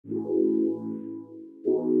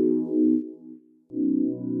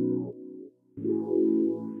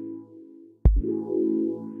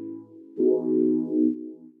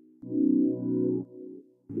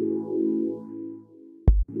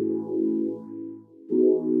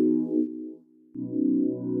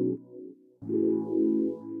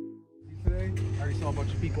a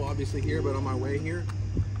bunch of people obviously here, but on my way here.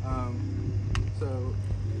 So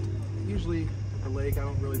usually at the lake, I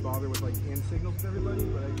don't really bother with like hand signals with everybody,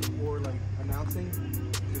 but or like announcing.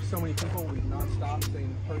 There's so many people, we not stop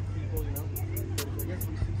saying hurt people, you know. But I guess if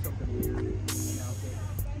we see something weird, announce it,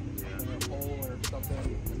 in a hole or something.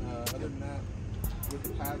 And other than that, with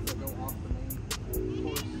the paths that go off the main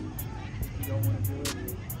course, if you don't want to do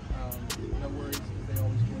it, no worries, because they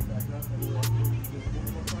always join back up. And we'll do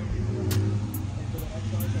one more time. And for the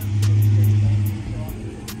XRs,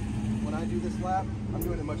 when I do this lap, I'm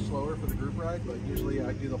doing it much slower for the group ride, but usually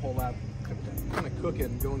I do the whole lap kind of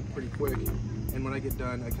cooking, going pretty quick. And when I get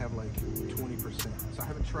done, I can have like 20%. So I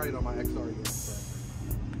haven't tried it on my XR yet, but.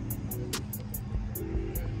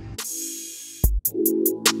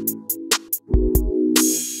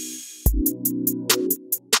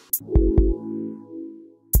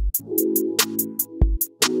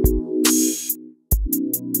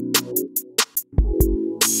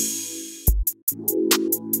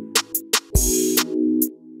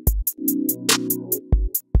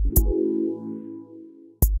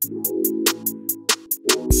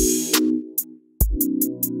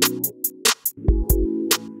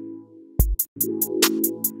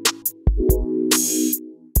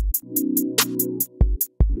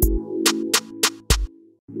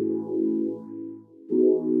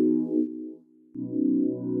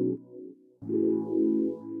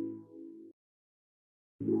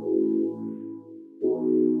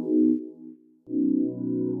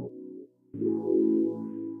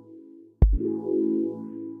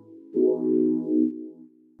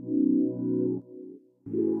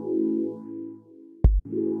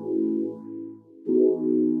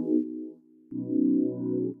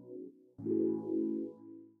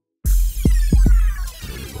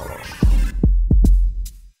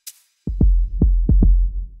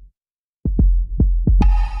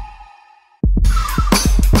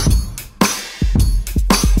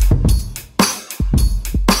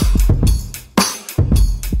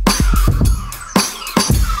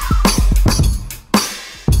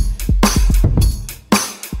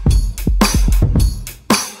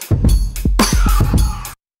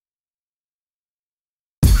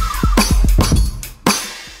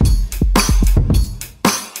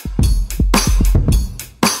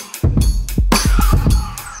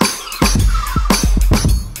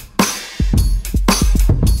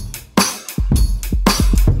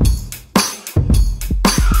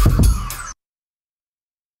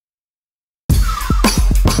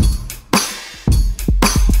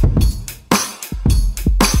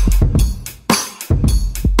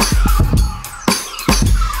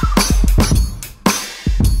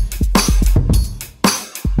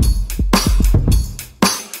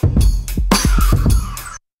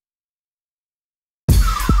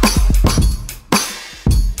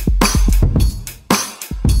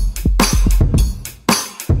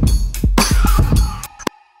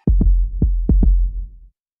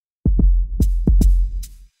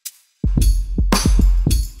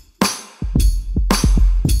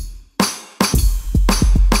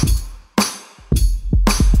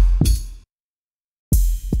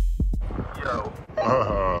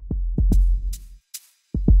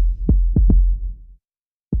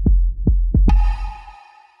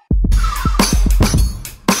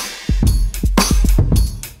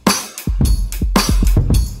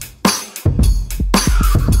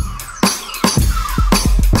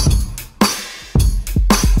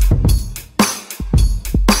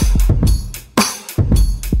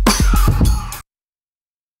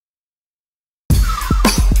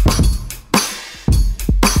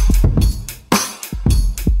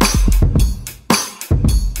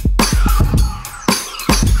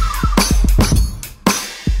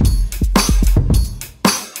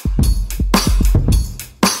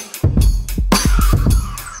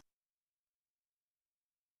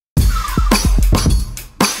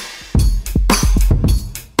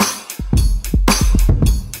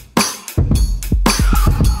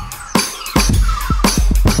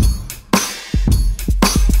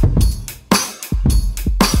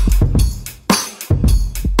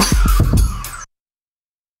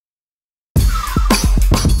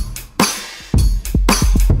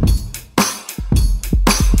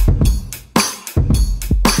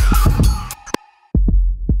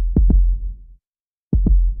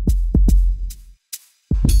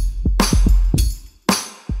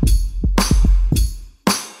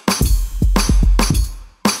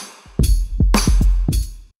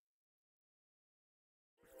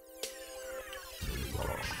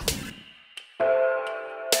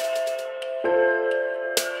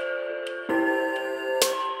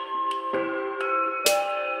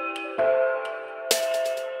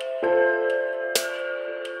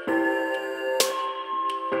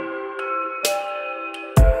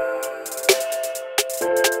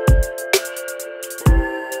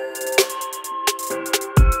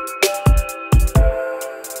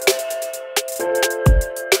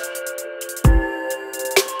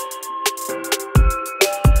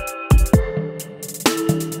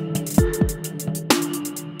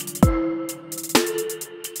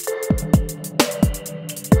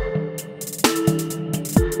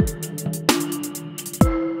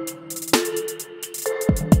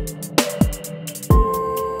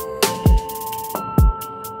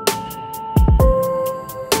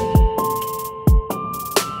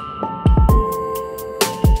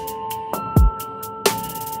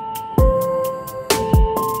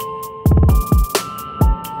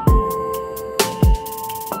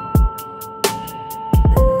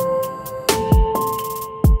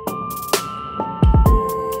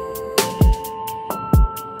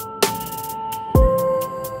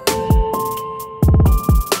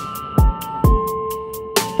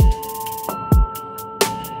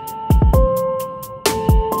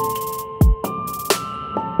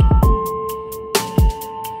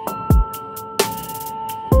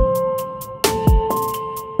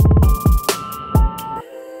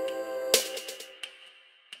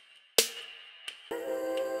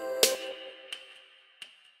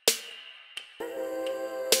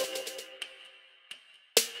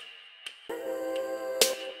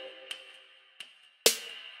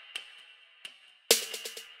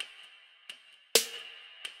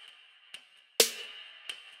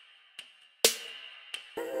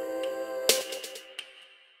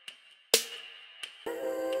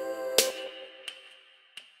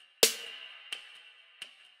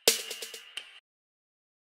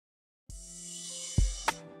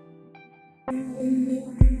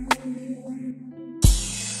 you.